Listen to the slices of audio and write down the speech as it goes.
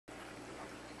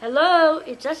Hello,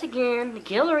 it's us again, the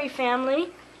Guillory family,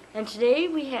 and today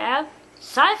we have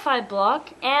Sci-Fi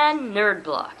block and Nerd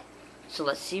block. So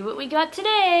let's see what we got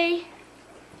today.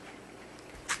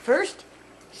 First,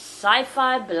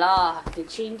 Sci-Fi block. They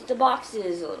changed the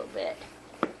boxes a little bit.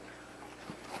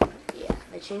 Yeah,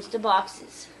 they changed the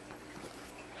boxes.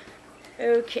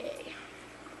 Okay.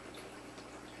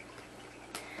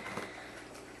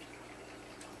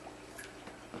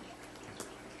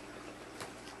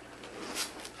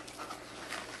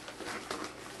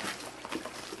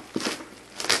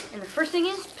 And the first thing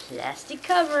is plastic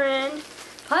covering.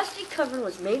 Plastic covering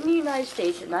was made in the United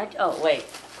States in oh wait,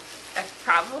 That's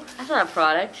probably. that's not a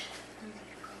product.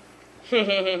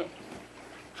 Okay.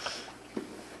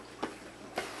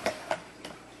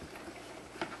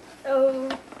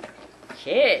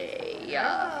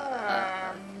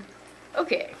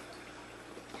 Okay.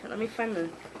 So let me find the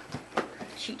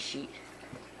cheat sheet.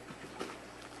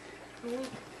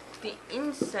 The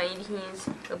inside is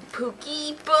a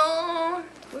Pokeball.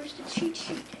 Where's the cheat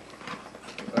sheet?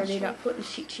 Or are they not putting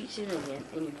cheat sheets in again?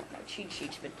 Not cheat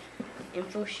sheets, but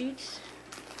info sheets.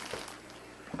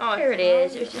 Oh, Here it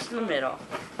is. It's just in the middle.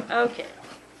 Okay.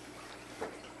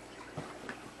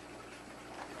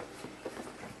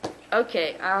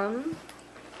 Okay,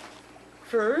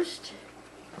 first,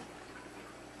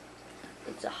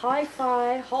 it's a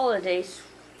hi-fi holiday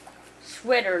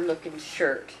sweater looking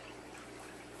shirt.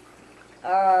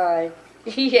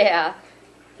 Yeah.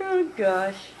 Oh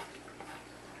gosh.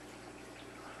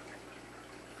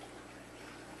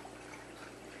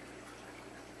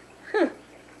 Huh.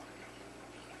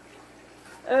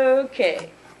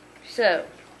 Okay, so,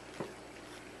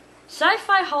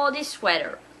 Sci-Fi holiday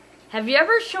sweater. Have you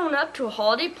ever shown up to a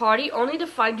holiday party only to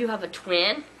find you have a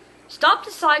twin? Stop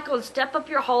the cycle and step up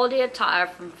your holiday attire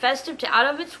from festive to out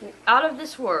of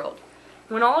this world.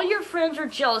 When all your friends are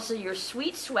jealous of your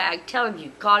sweet swag, tell them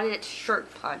you got it at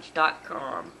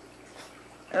shirtpunch.com.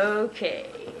 Okay,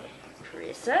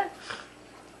 Carissa.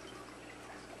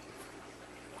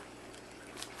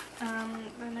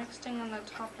 The next thing on the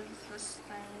top is this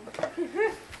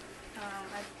thing.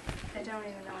 I don't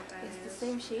even know what that is. It's the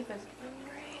same shape as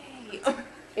Ray.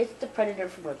 It's the Predator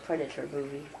from a Predator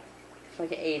movie. It's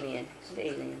like an alien. It's an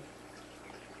alien.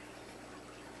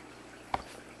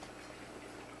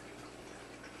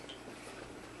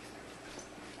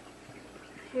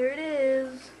 Here it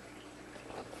is.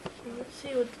 So let's see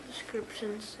what the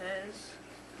description says.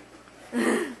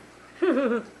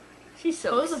 She's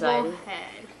so Posable excited.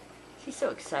 head. She's so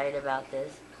excited about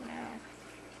this. No.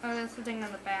 Oh, that's the thing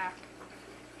on the back.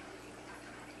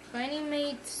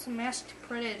 Plenty-mates masked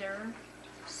predator.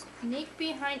 Sneak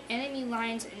behind enemy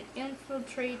lines and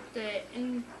infiltrate the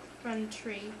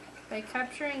infantry by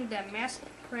capturing the masked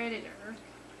predator.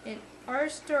 In our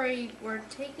story, we're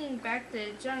taking back the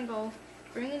jungle,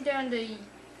 bringing down the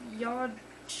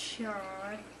Yautja,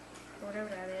 whatever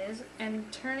that is,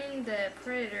 and turning the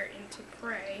predator into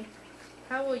prey.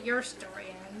 How will your story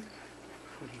end?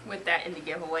 With that in the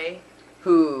giveaway.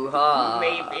 Hoo-ha.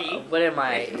 Maybe. What am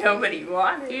I? Nobody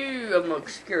wanted. Ew, I'm a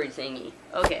scary thingy.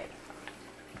 Okay.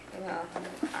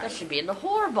 That should be in the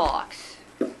horror box.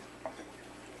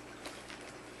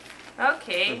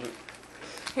 Okay.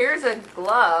 Here's a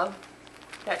glove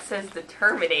that says the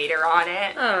Terminator on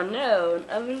it. Oh no, an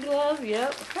oven glove?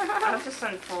 Yep. I'll just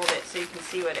unfold it so you can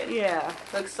see what it Yeah.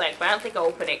 looks like. But I don't think I'll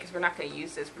open it because we're not going to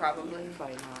use this probably.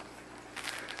 Probably not.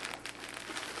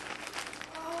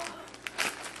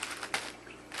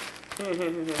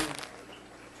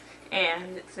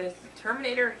 And it says the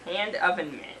Terminator hand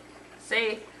oven mitt.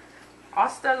 Say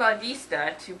hasta la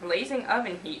vista to blazing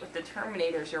oven heat with the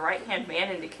Terminator as your right-hand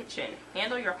man in the kitchen.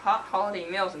 Handle your hot holiday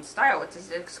meals in style with this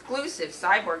exclusive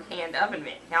cyborg hand oven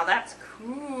mitt. Now that's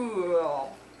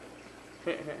cool.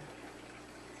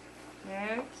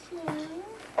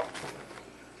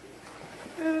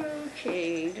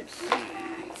 Okay, let's see.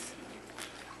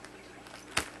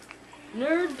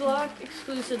 Nerd block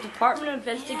exclusive Department of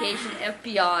Investigation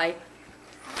FBI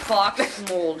Fox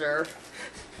Molder.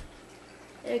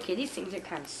 Okay, these things are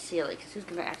kind of silly because who's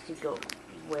gonna actually go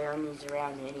wearing these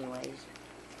around anyways?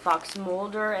 Fox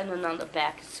Molder, and then on the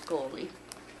back is Scully.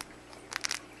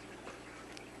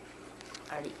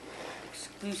 Alrighty,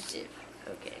 exclusive.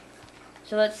 Okay,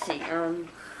 so let's see.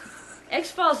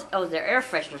 X-Files. Oh, they're air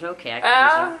fresheners. Okay, I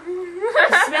can use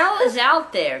them. The smell is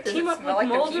out there. Does Team it up smell with like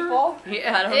the Mulder. people?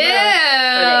 Yeah, I don't know.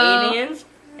 Or the aliens.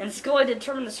 And Scully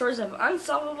determine the source of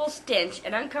unsolvable stench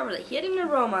and uncover the hidden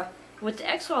aroma with the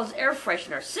X-Files air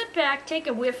freshener. Sit back, take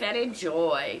a whiff, and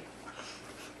enjoy.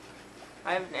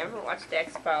 I've never watched the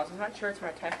X-Files. I'm not sure it's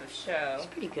my type of show. It's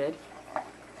pretty good.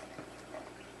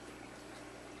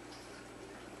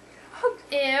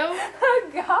 Ew. Oh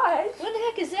gosh. What the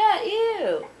heck is that?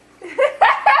 Ew.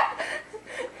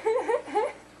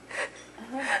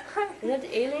 Is that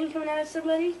the alien coming out of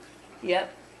somebody?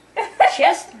 Yep.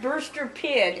 Chest burster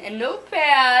pin and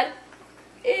notepad.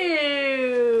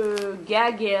 Ew.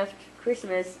 Gag gift.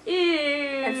 Christmas. Ew.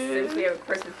 And since we have a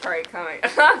Christmas party coming.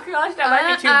 Oh gosh, that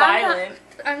might be too violent.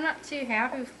 I'm not too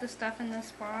happy with the stuff in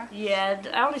this box. Yeah,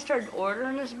 I only started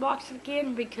ordering this box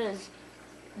again because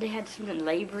they had something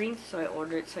laboring, so I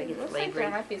ordered it so I get Looks it like there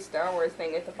laboring. might be a Star Wars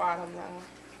thing at the bottom though.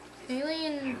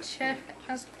 Alien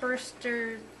chest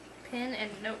burster pin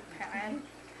and notepad.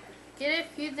 Get a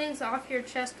few things off your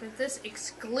chest with this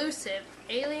exclusive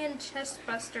alien chest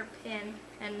buster pin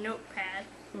and notepad.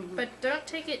 But don't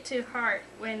take it to heart.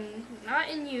 When not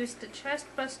in use, the chest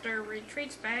buster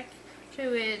retreats back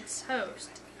to its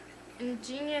host.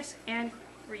 Ingenious and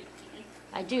freaky.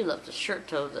 I do love the shirt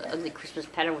though, the ugly Christmas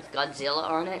pattern with Godzilla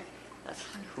on it. That's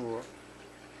cool.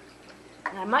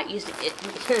 And I might use it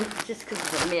just because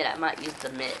of the mitt. I might use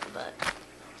the mitt, but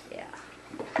yeah.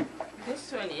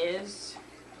 This one is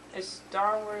a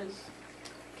Star Wars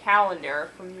calendar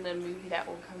from the movie that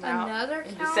will come out Another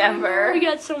in calendar? December. We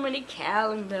got so many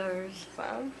calendars.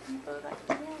 Some people like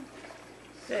that.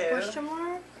 Question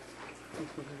mark?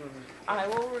 I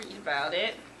will read about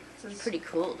it. It's pretty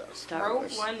cool though, Star Rogue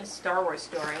Wars. One, the Star Wars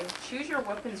story. Choose your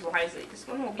weapons wisely. This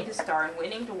one will be the star in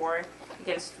winning the war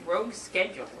against rogue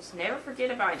schedules. Never forget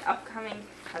about an upcoming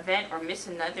event or miss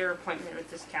another appointment with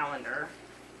this calendar.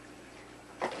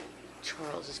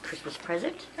 Charles's Christmas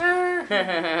present.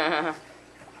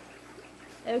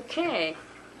 Okay.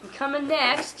 And coming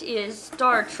next is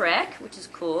Star Trek, which is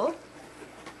cool.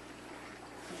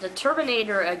 The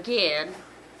Terminator again.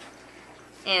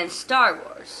 And Star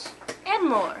Wars. And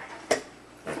more.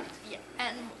 Yeah,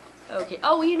 and Okay.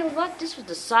 Oh, you know what? This was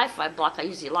the Sci-Fi block I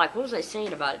usually like. What was I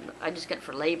saying about it? I just got it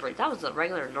for laboring. That was the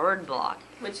regular nerd block.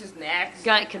 Which is next.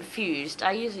 Got confused.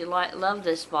 I usually love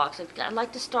this box. I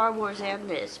like the Star Wars and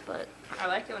this, but I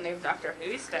like it when they have Doctor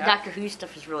Who stuff. Doctor Who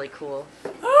stuff is really cool.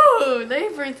 oh, they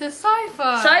bring the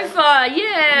sci-fi. Sci-Fi,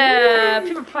 yeah!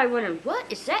 People are probably wondering,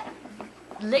 what is that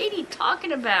lady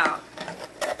talking about?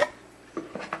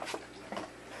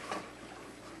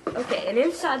 Okay, and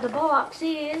inside the box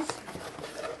is...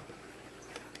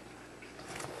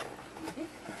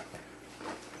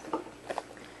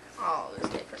 Oh, this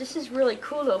paper. This is really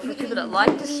cool, though, for people that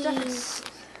like this stuff.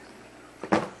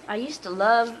 I used to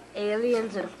love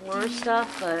aliens and horror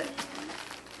stuff, but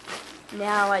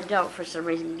now I don't for some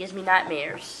reason. It gives me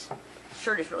nightmares.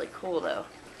 Shirt is really cool, though.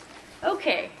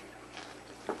 Okay.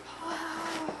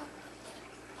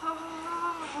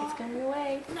 It's going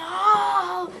away.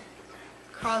 No!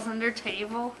 Crawls under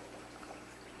table.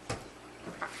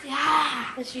 Yeah.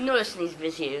 As you notice in these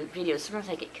videos, sometimes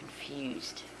I get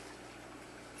confused.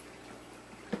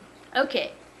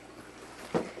 Okay.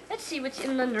 Let's see what's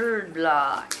in the nerd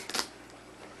block.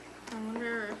 I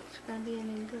wonder if it's gonna be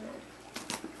any good.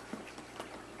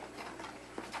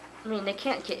 I mean, they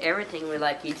can't get everything we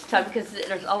like each time because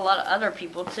there's a lot of other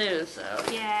people too, so.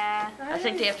 Yeah. I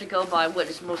think they have to go by what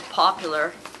is most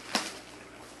popular.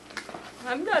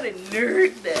 I'm not a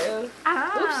nerd, though.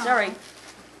 Ah. Oops, sorry.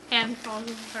 Hand falls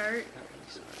apart.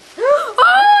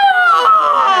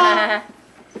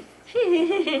 Okay,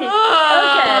 this is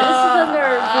the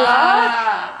nerd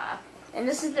block. And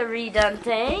this is the redone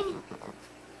thing.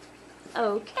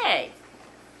 Okay.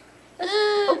 Let's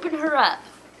open her up.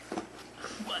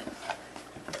 What?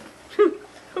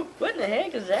 What the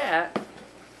heck is that?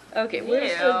 Okay,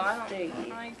 where's Ew, the I don't thingy?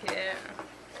 like it.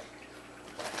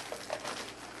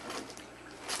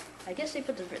 I guess they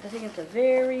put the thing at the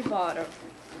very bottom.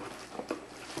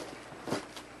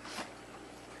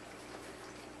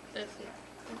 That's it.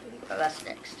 Oh, that's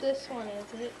next. This one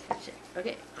is it. That's it.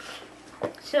 Okay.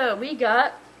 So we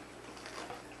got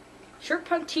shirt,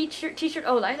 punk, t-shirt.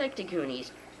 Oh, I like the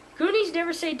Goonies. Goonies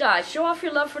never say die. Show off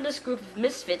your love for this group of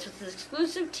misfits with this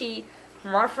exclusive tee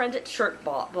from our friends at Shirt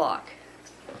Block.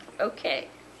 Okay.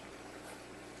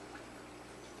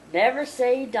 Never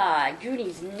say die.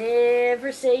 Goonies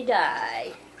never say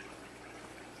die.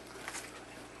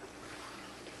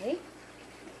 Okay.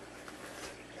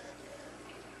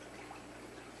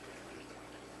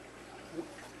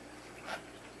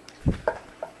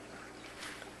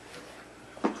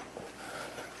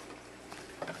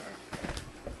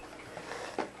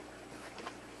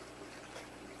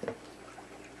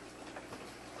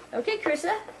 Okay,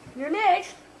 Krissa, you're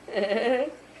next.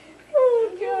 Oh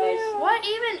gosh. What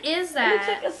even is It looks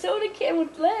that? like a soda can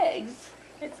with legs.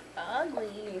 It's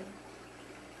ugly.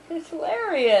 It's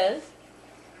hilarious.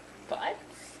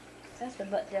 Butts? That's the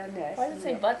butt down there. Why does it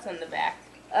say butts on the back?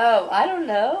 Oh, I don't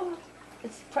know.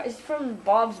 It's from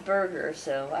Bob's Burger,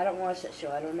 so I don't watch that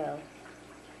show. I don't know.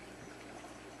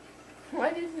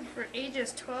 What is it for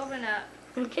ages 12 and up?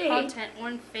 Okay. Content,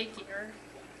 one figure.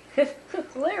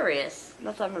 Hilarious.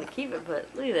 Not that I'm gonna keep it,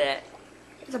 but look at that.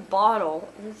 It's a bottle.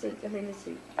 It's a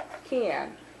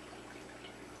can.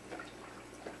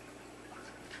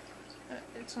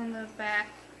 It's on the back.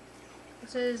 It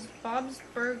says Bob's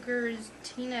Burgers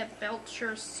Tina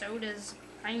Belcher Soda's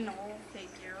vinyl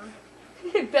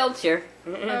figure. Belcher.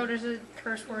 Oh, there's a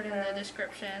curse word in the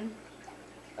description.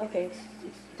 Okay,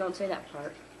 don't say that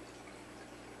part.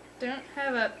 Don't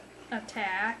have a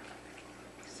attack.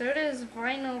 Soda's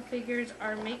vinyl figures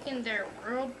are making their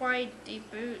worldwide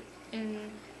debut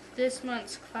in this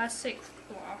month's classic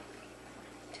block.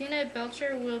 Tina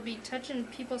Belcher will be touching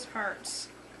people's hearts.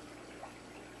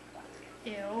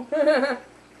 Ew.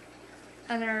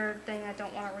 Another thing I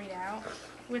don't want to read out.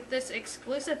 With this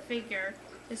exclusive figure,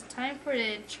 it's time for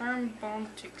the charm bomb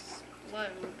to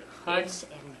explode. Hearts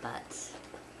and butts.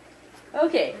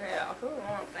 Okay. Yeah, who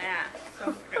wants that?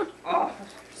 So, oh.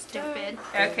 Stupid.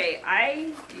 Okay,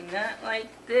 I do not like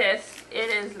this. It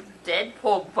is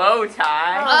Deadpool bow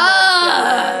tie. Oh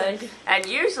my gosh. And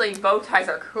usually bow ties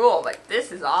are cool, but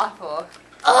this is awful.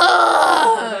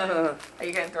 Oh. Are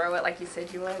you gonna throw it like you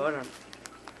said you would? Hold on.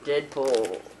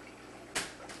 Deadpool.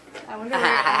 I wonder where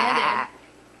it landed.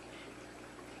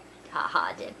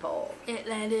 Haha, Deadpool. It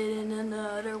landed in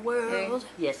another world.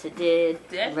 Yes, it did.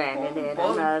 Deadpool Landed in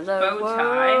bow another tie.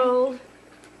 world.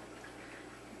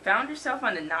 Found yourself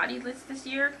on the naughty list this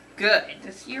year? Good.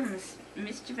 This year,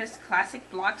 mischievous classic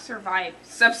block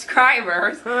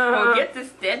subscribers will get this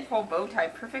Deadpool bow tie,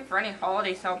 perfect for any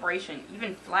holiday celebration,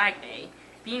 even Flag Day.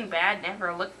 Being bad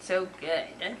never looked so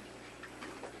good.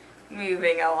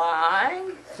 Moving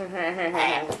along.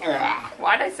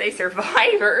 Why'd I say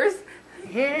survivors?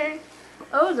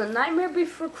 Oh, the Nightmare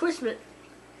Before Christmas.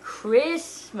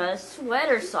 Christmas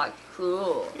sweater sock.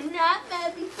 Cool.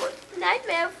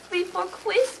 Nightmare before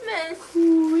Christmas.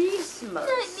 Christmas.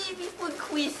 Nightmare before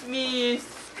Christmas.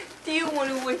 Do you want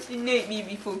to watch the Nightmare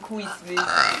Before Christmas?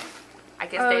 I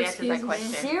guess that answers that question.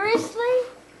 Seriously?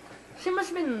 She must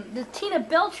have been, the Tina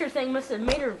Belcher thing must have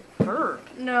made her burp.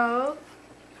 No.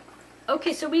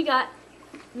 Okay, so we got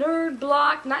Nerd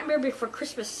Block, Nightmare Before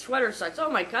Christmas sweater socks. Oh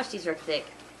my gosh, these are thick.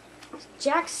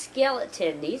 Jack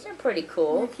Skeleton, these are pretty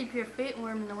cool. Keep your feet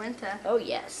warm in the winter. Oh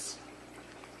yes.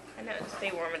 I know to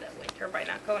stay warm in the winter by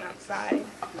not going outside.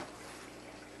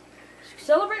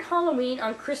 Celebrate Halloween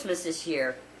on Christmas this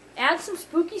year. Add some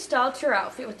spooky style to your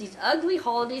outfit with these ugly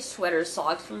holiday sweater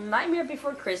socks from Nightmare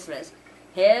Before Christmas.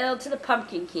 Hail to the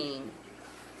Pumpkin King.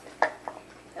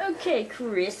 Okay,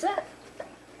 Carissa.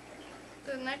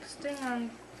 The next thing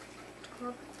on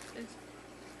top is...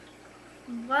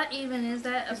 What even is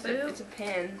that? A boot? It's a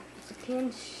pin. It's a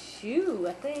pin shoe,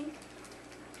 I think.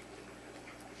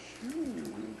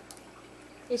 Shoe.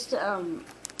 It's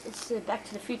the Back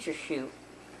to the Future shoe.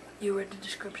 You read the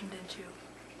description, didn't you?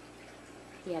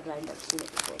 Yeah, but I've never seen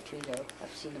it before too, though.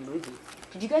 I've seen the movie.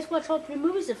 Did you guys watch all 3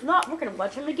 movies? If not, we're gonna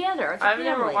watch them together. It's a I've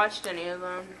never family. watched any of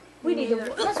them. We need to.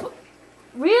 That's what.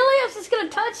 Really? I was just gonna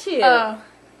touch you. Oh.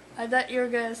 I thought you were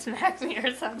gonna smack me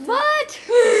or something. What?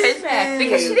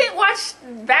 Because she didn't watch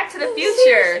Back to the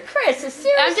Future. Chris,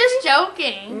 seriously? I'm just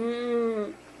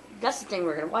joking. That's the thing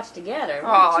we're gonna watch together.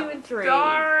 Oh, 1, 2, and 3.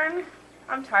 darn.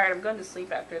 I'm tired. I'm going to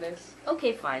sleep after this.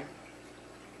 Okay, fine.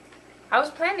 I was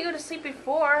planning to go to sleep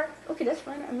before. Okay, that's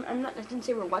fine. I'm not. I didn't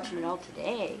say we're watching it all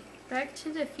today. Back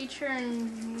to the Future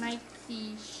and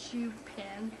Nike shoe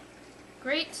pin.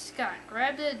 Great Scott,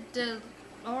 grab the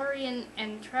DeLorean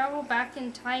and travel back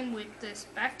in time with this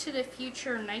Back to the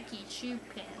Future Nike shoe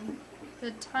pin.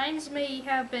 The times may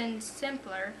have been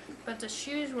simpler, but the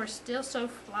shoes were still so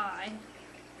fly.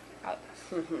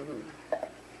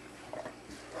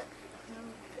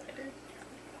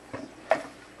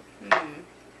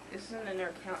 This isn't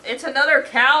another calendar. It's another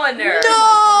calendar! No!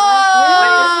 But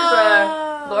this is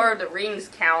a Lord of the Rings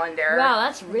calendar. Wow,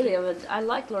 that's really. I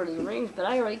like Lord of the Rings, but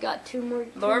I already got 2 more.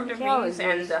 Lord of the Rings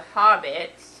and the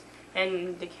Hobbits.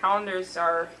 And the calendars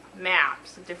are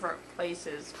maps of different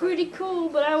places. Pretty cool,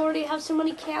 but I already have so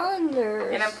many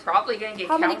calendars. And I'm probably going to get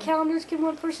How many calendars can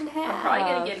one person have? I'm probably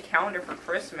going to get a calendar for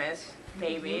Christmas,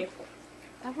 maybe.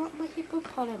 I want my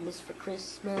hippopotamus for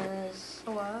Christmas.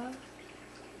 What?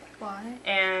 Why?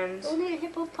 And Only a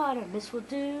hippopotamus will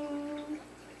do.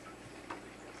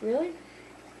 Really?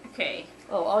 okay,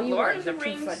 Oh, all you Lord want of is the your 2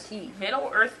 Rings front teeth.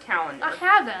 Middle Earth calendar. I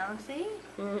have them, see?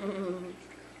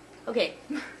 Okay.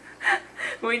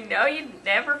 We know you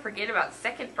never forget about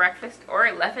second breakfast or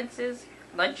 11's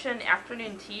luncheon,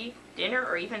 afternoon tea, dinner,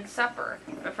 or even supper.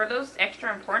 But for those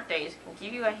extra important days, we'll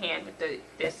give you a hand with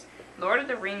this Lord of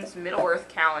the Rings Middle-earth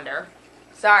calendar.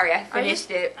 Sorry, I finished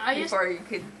it before you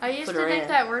could I used put to her think in.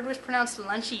 that word was pronounced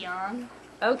luncheon.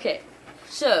 Okay,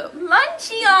 so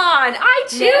Luncheon! I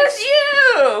choose Next.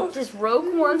 you! this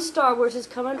Rogue One Star Wars is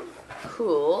coming.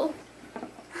 Cool.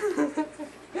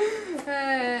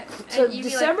 So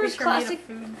December's classic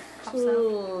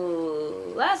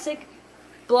classic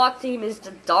block theme is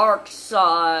the dark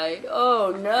side.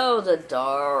 Oh no, the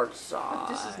dark side.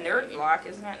 This is Nerd Block,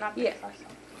 isn't it? Not the Yeah. classic.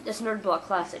 This Nerd Block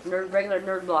Classic. Regular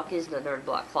Nerd Block is the Nerd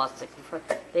Block Classic.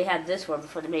 They had this one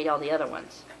before they made all the other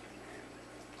ones.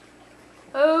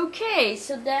 Okay,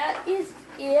 so that is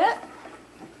it.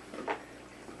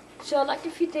 So I liked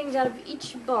a few things out of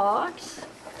each box.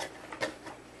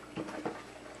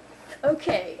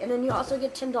 Okay, and then you also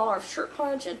get $10 off Shirt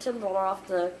Punch and $10 off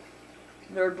the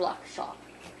Nerd Block shop.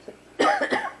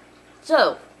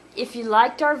 So, if you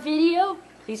liked our video,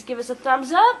 please give us a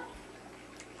thumbs up.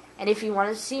 And if you want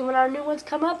to see when our new ones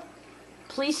come up,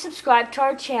 please subscribe to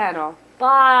our channel.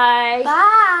 Bye.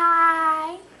 Bye.